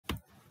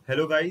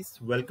Hello guys,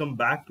 welcome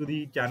back to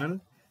the channel.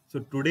 So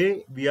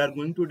today we are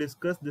going to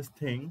discuss this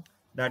thing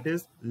that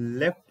is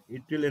left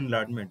atrial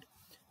enlargement.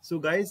 So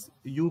guys,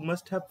 you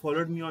must have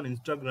followed me on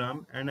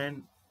Instagram and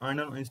on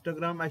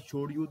Instagram I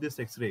showed you this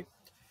x-ray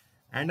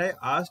and I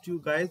asked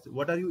you guys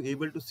what are you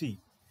able to see,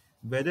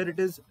 whether it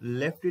is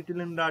left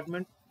atrial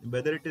enlargement,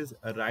 whether it is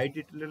a right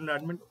atrial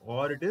enlargement,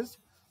 or it is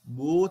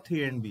both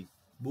A and B,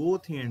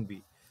 both A and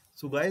B.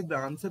 So guys, the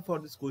answer for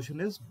this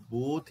question is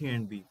both A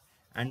and B,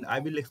 and I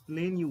will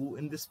explain you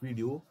in this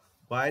video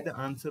why the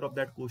answer of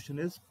that question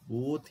is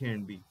both A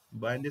and B.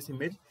 By this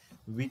image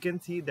we can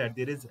see that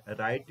there is a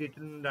right atrial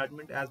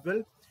enlargement as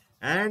well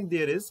and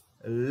there is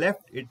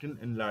left atrial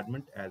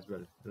enlargement as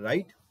well,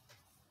 right?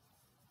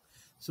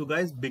 So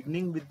guys,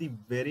 beginning with the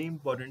very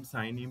important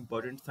sign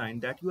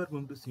that you are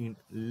going to see in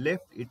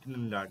left atrial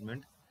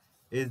enlargement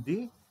is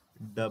the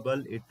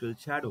double atrial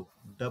shadow,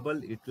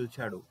 double atrial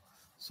shadow.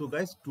 So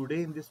guys,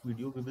 today in this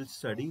video we will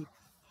study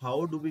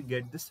how do we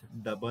get this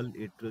double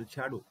atrial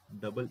shadow,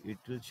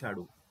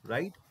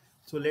 right?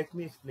 So let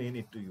me explain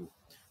it to you.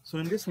 So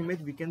in this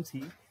image we can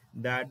see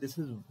that this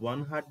is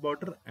one heart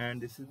border and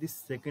this is the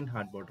second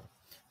heart border.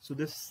 So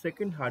this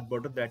second heart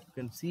border that you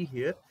can see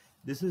here,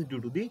 this is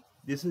due to the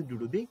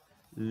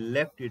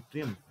left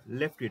atrium.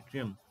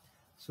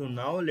 So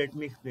now let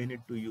me explain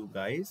it to you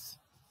guys,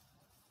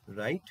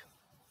 right?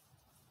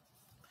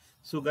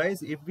 So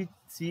guys, if we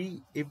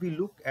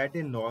look at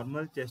a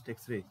normal chest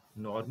x-ray,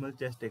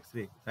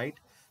 right?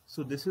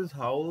 So this is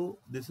how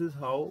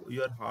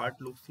your heart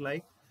looks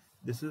like,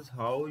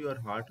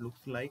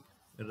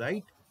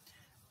 right?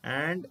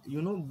 And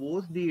you know,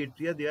 both the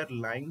atria, they are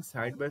lying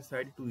side by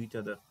side to each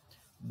other.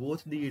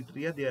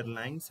 They are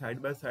lying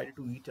side by side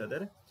to each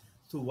other.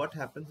 So what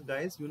happens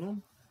guys, you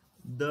know,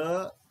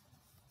 the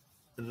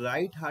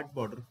right heart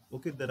border,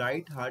 okay, the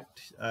right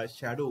heart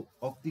shadow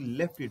of the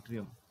left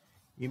atrium,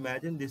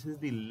 imagine this is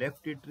the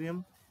left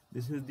atrium,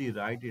 this is the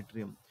right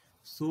atrium.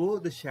 So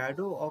the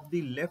shadow of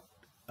the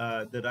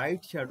the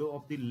right shadow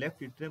of the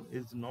left atrium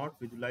is not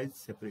visualized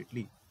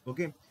separately,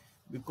 okay,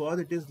 because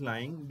it is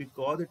lying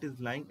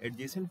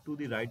adjacent to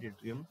the right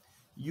atrium.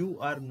 You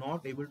are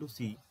not able to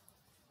see.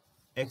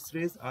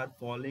 X-rays are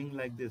falling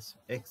like this,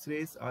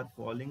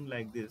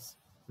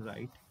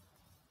 right?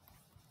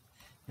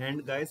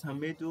 And guys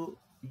हमें जो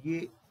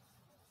ये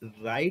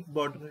right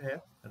border है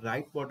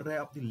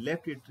of the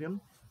left atrium,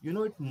 you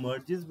know, it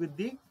merges with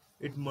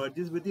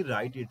the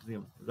right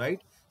atrium, right?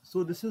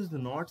 So this is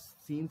not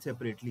seen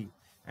separately.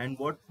 And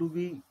what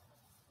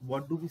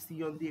do we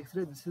see on the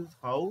x-ray? This is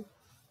how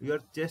your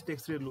chest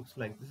x-ray looks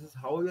like, this is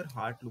how your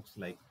heart looks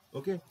like,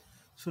 okay?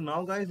 So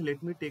now guys,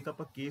 let me take up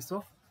a case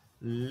of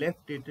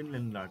left atrial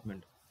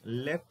enlargement,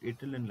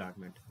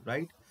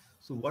 right?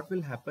 So what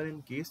will happen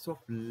in case of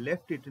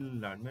left atrial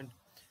enlargement?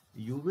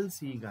 You will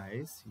see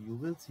guys, you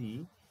will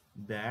see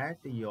that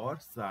your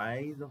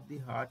size of the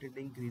heart, it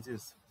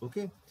increases,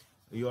 okay?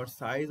 Your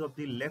size of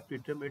the left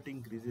atrium, it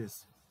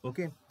increases,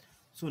 okay?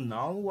 So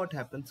now what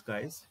happens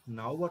guys,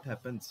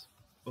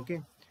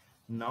 okay,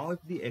 now if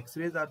the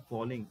x-rays are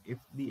falling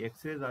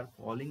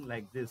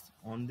like this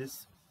on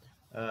this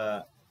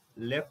uh,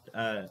 left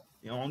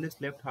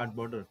left heart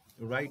border,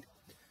 right?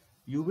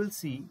 You will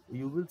see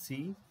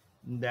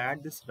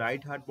that this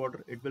right heart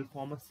border, it will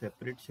form a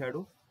separate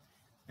shadow,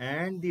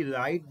 and the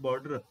right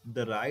border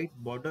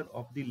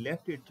of the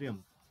left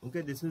atrium,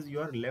 okay, this is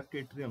your left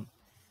atrium,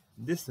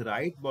 this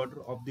right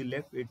border of the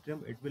left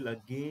atrium, it will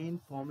again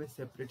form a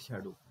separate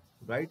shadow,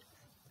 right?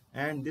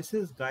 And this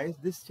is guys,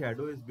 this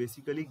shadow is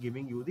basically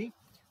giving you the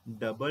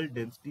double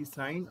density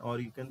sign, or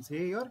you can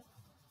say your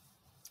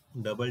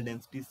double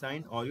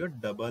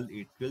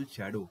atrial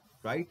shadow,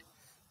 right?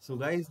 So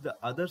guys, the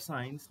other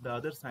signs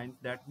that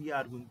we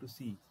are going to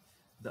see,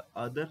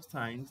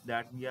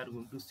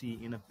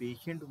 in a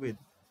patient with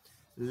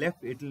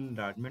left atrial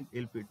enlargement,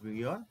 it will be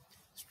your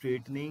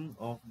straightening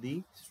of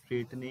the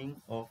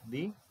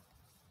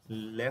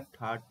left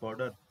heart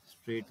border,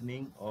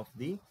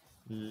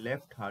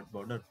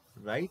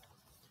 right?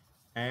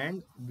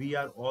 And we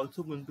are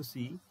also going to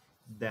see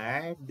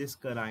that this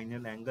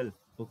carinal angle,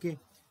 okay,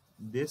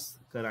 this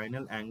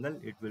carinal angle,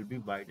 it will be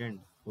widened,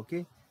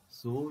 okay?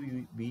 So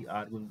we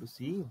are going to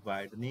see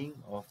widening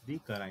of the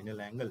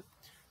carinal angle.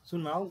 So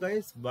now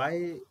guys,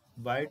 why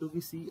do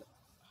we see,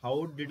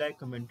 how did I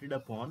commented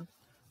upon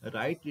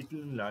right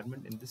atrial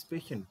enlargement in this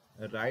patient,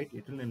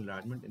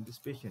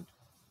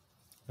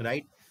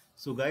 right?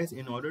 So guys,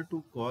 in order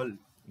to call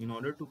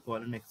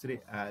an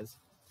x-ray as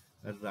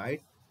a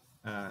right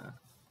uh,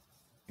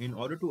 in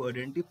order to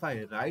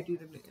identify right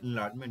atrial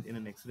enlargement in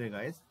an x-ray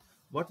guys,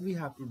 what we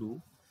have to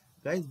do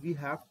guys, we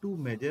have to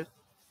measure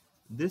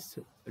this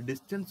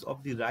distance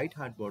of the right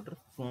heart border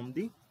from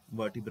the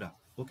vertebra,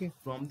 okay,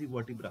 from the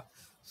vertebra.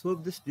 So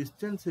if this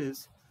distance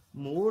is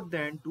more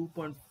than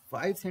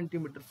 2.5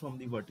 centimeter from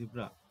the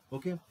vertebra,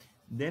 okay,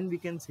 then we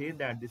can say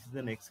that this is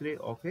an x-ray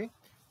of a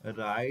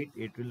right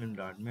atrial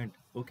enlargement,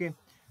 okay?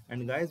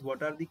 And guys,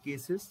 what are the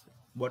cases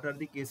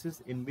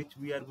in which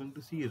we are going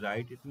to see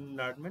right atrial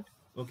enlargement,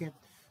 okay?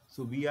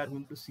 So we are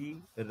going to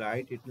see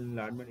right atrial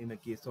enlargement in a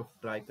case of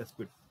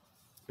tricuspid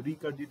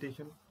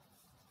regurgitation,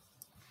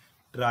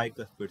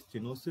 tricuspid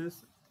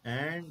stenosis,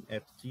 and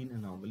Epstein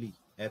anomaly.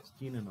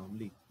 Epstein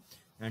anomaly.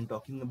 And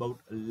talking about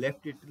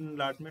left atrial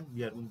enlargement,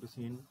 we are going to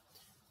see in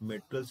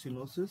mitral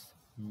stenosis,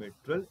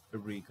 mitral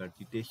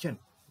regurgitation,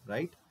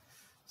 right?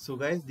 So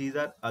guys, these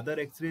are other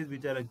x-rays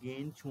which are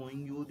again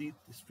showing you the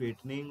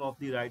straightening of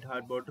the right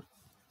heart border,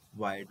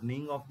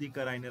 widening of the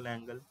carinal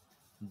angle,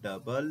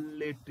 double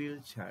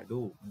atrial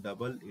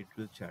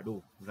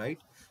shadow, right?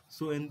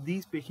 So in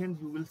these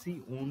patients, you will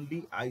see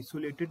only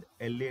isolated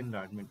LA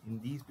enlargement.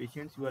 In these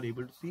patients, you are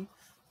able to see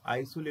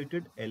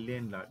isolated LA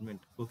enlargement,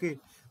 okay?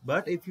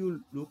 But if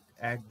you look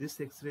at this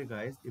x-ray,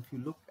 guys, if you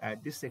look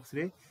at this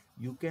x-ray,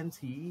 you can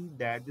see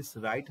that this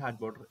right heart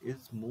border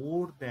is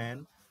more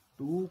than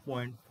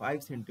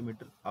 2.5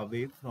 centimeter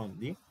away from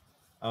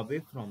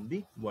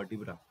the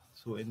vertebra.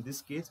 So in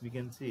this case, we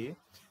can say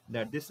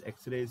that this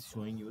X-ray is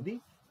showing you the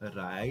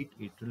right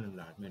atrial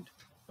enlargement.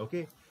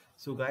 Okay,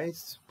 so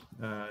guys,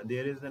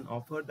 there is an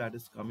offer that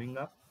is coming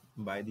up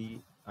by the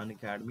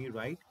Unacademy,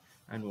 right?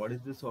 And what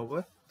is this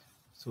offer?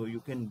 So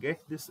you can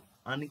get this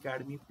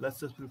Unacademy Plus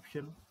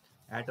subscription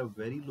at a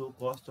very low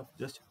cost of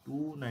just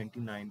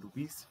 299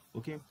 rupees.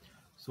 Okay,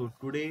 so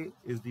today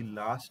is the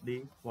last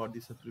day for the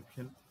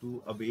subscription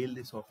to avail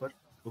this offer.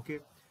 Okay,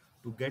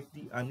 to get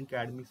the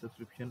Unacademy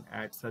subscription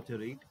at such a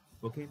rate.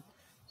 Okay,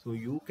 so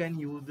you can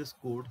use this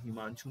code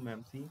Himanshu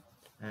MMC,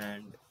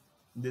 and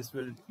this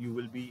will you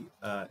will be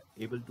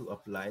able to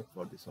apply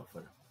for this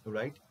offer,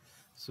 right?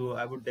 So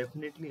I would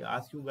definitely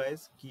ask you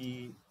guys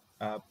कि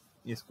आप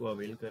इसको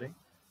avail करें,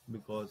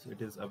 because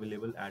it is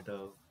available at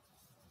a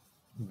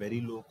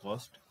very low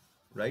cost,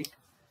 right?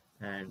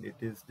 And it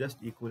is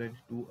just equivalent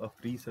to a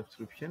free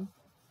subscription,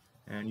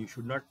 and you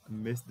should not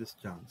miss this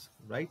chance,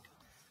 right?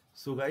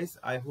 So guys,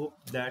 I hope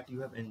that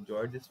you have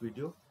enjoyed this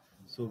video.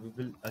 So we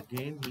will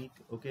again meet,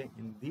 okay,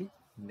 in the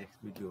next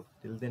video.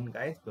 Till then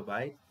guys, bye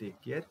bye,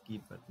 take care,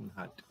 keep working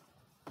hard.